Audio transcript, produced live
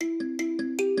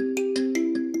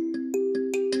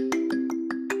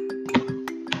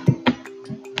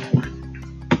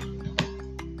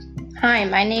Hi,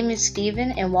 my name is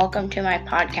Steven and welcome to my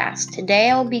podcast. Today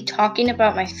I will be talking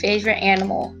about my favorite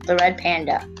animal, the red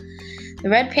panda. The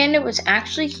red panda was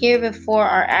actually here before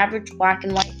our average black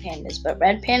and white pandas, but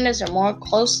red pandas are more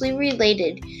closely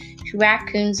related to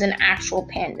raccoons than actual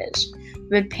pandas.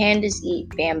 Red pandas eat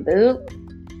bamboo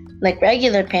like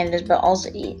regular pandas, but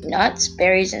also eat nuts,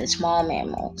 berries, and small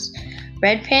mammals.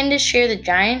 Red pandas share the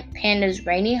giant panda's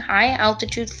rainy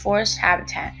high-altitude forest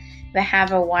habitat, but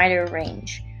have a wider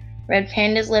range. Red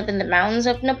pandas live in the mountains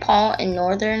of Nepal and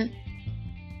northern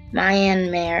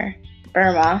Myanmar,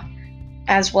 Burma,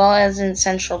 as well as in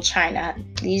central China.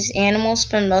 These animals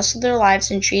spend most of their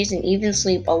lives in trees and even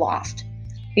sleep aloft.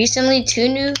 Recently, two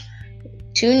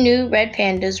new red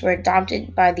pandas were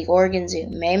adopted by the Oregon Zoo,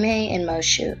 Mei Mei and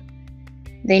Moshu.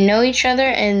 They know each other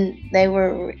and they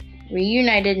were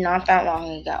reunited not that long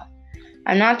ago.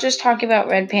 I'm not just talking about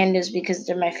red pandas because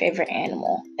they're my favorite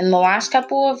animal. In the last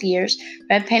couple of years,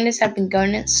 red pandas have been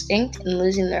going extinct and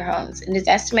losing their homes. It is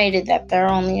estimated that there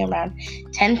are only around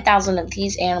 10,000 of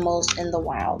these animals in the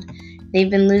wild.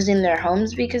 They've been losing their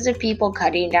homes because of people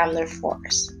cutting down their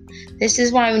forests. This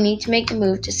is why we need to make a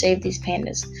move to save these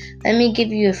pandas. Let me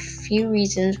give you a few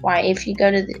reasons why if you go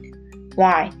to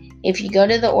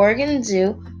the Oregon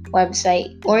Zoo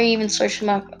website or even search them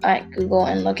up at Google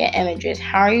and look at images,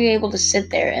 how are you able to sit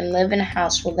there and live in a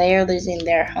house while they are losing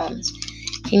their homes?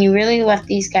 Can you really let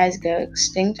these guys go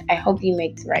extinct? I hope you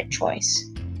make the right choice.